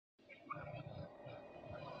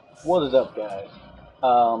What is up, guys?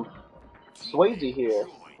 SwAyZey here.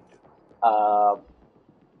 Uh,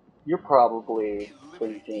 you're probably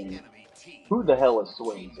thinking, who the hell is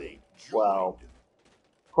SwAyZey? Well,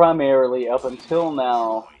 primarily up until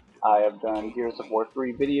now, I have done Gears of War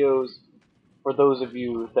 3 videos. For those of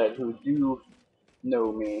you who do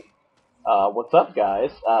know me, what's up,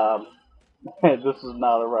 guys? This is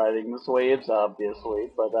not a riding the waves,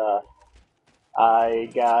 obviously, but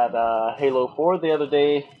I got Halo 4 the other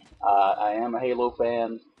day. I am a Halo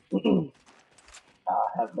fan.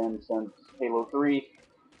 Have been since Halo 3,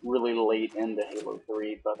 really late into Halo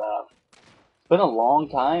 3, but it's been a long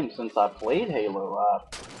time since I played Halo.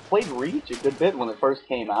 Played Reach a good bit when it first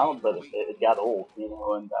came out, but it got old,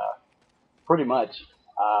 and pretty much,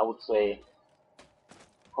 I would say,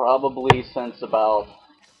 probably since about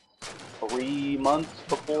 3 months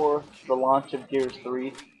before the launch of Gears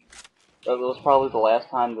 3, that was probably the last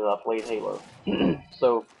time that I played Halo.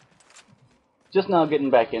 So, just now getting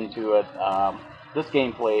back into it, this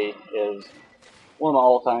gameplay is one of my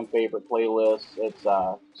all-time favorite playlists. It's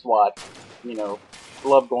SWAT. You know,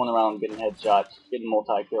 love going around getting headshots, getting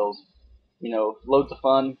multi-kills. Loads of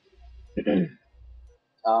fun.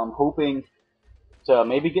 Hoping to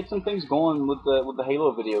maybe get some things going with the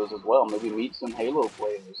Halo videos as well. Maybe meet some Halo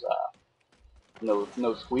players.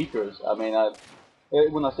 No squeakers. I mean,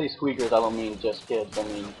 when I say squeakers, I don't mean just kids. I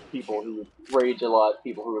mean people who rage a lot,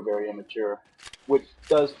 people who are very immature, which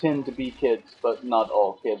does tend to be kids, but not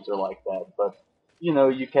all kids are like that. But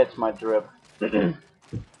you catch my drift.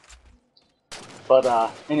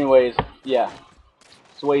 But anyways, yeah,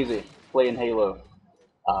 SwAyZey playing Halo.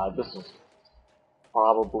 This is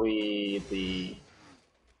probably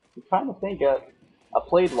I'm trying to think. I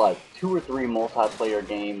played like 2 or 3 multiplayer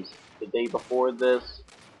games the day before this,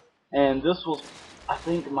 and this was, I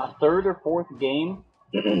think, my 3rd or 4th game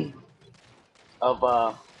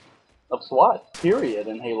of SWAT period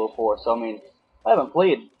in Halo 4. So I mean, I haven't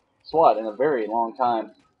played SWAT in a very long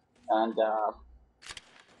time, and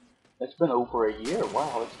it's been over a year.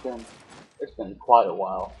 Wow, it's been quite a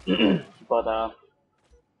while. But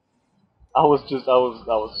I was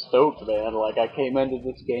stoked, man. Like, I came into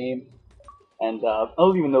this game, and I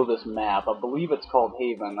don't even know this map. I believe it's called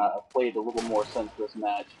Haven. I've played a little more since this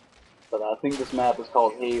match, but I think this map is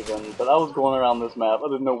called Haven. But I was going around this map. I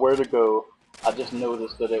didn't know where to go. I just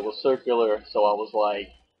noticed that it was circular, so I was like,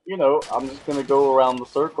 I'm just gonna go around the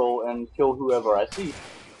circle and kill whoever I see.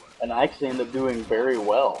 And I actually ended up doing very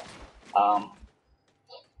well. Um,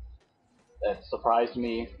 that surprised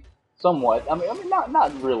me somewhat. I mean,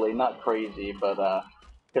 not really, not crazy, but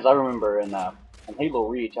because I remember in Halo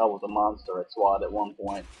Reach, I was a monster at SWAT at one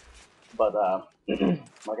point. But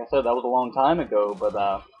like I said, that was a long time ago.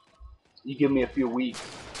 But you give me a few weeks,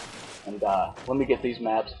 and let me get these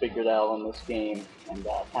maps figured out on this game, and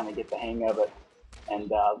kind of get the hang of it,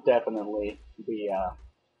 and definitely be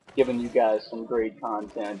giving you guys some great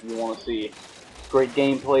content. You want to see great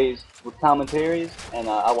gameplays with commentaries, and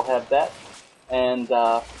I will have that, and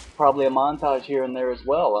probably a montage here and there as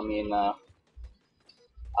well. I mean, I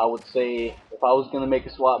would say if I was gonna make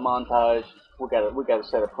a SWAT montage, we gotta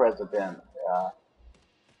set a precedent,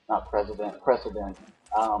 not president, precedent.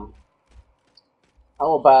 Um,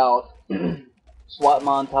 how about SWAT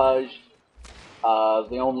montage?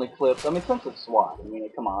 The only clips. I mean, since it's SWAT, I mean,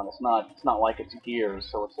 come on, it's not like it's Gears,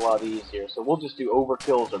 so it's a lot easier. So we'll just do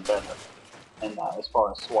overkills are better, and as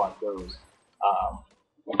far as SWAT goes, um,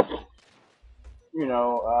 you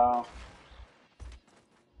know,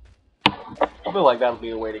 I feel like that'll be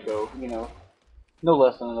the way to go. No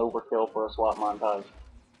less than an overkill for a SWAT montage.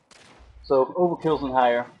 So overkills and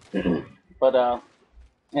higher, but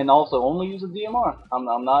and also only use a DMR. I'm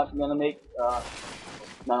not gonna make.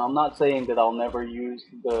 Now I'm not saying that I'll never use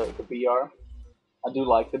the BR. I do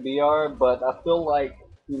like the BR, but I feel like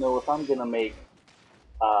if I'm gonna make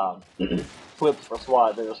um, clips for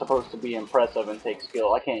SWAT that are supposed to be impressive and take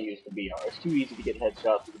skill, I can't use the BR. It's too easy to get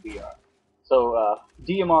headshots with the BR. So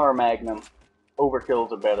DMR or Magnum,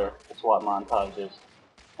 overkills are better for SWAT montages.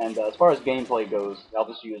 And as far as gameplay goes, I'll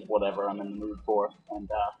just use whatever I'm in the mood for. And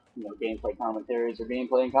gameplay commentaries or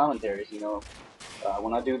gameplay and commentaries.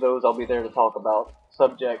 When I do those, I'll be there to talk about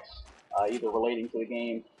subjects either relating to the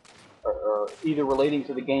game, or either relating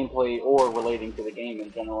to the gameplay or relating to the game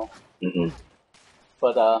in general.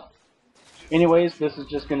 But anyways, this is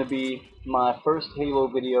just going to be my first Halo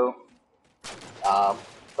video.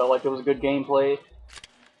 Felt like it was a good gameplay.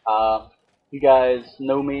 You guys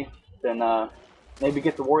know me, then maybe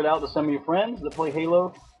get the word out to some of your friends that play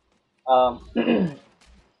Halo.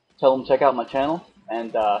 Tell them check out my channel,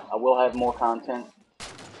 and I will have more content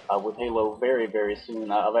with Halo very, very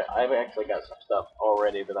soon. I've actually got some stuff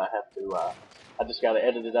already that I have to, I just got to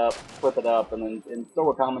edit it up, flip it up, and then throw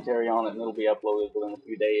a commentary on it, and it'll be uploaded within a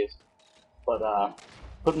few days. But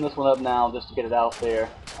putting this one up now just to get it out there.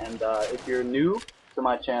 And if you're new to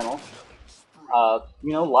my channel,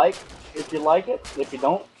 you know, like if you like it. If you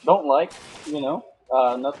don't like, you know,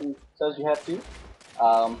 nothing says you have to.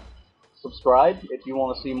 Subscribe if you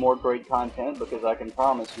want to see more great content, because I can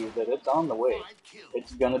promise you that it's on the way.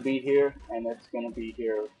 It's gonna be here, and it's gonna be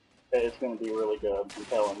here. It's gonna be really good. I'm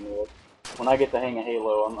telling you. When I get the hang of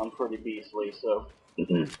Halo, I'm pretty beastly. So,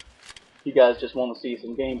 if you guys just want to see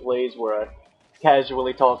some gameplays where I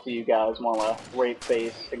casually talk to you guys while I rape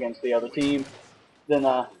face against the other team, then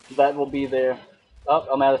that will be there. Oh,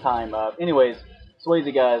 I'm out of time. Anyways,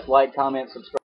 SwAyZey guys, like, comment, subscribe.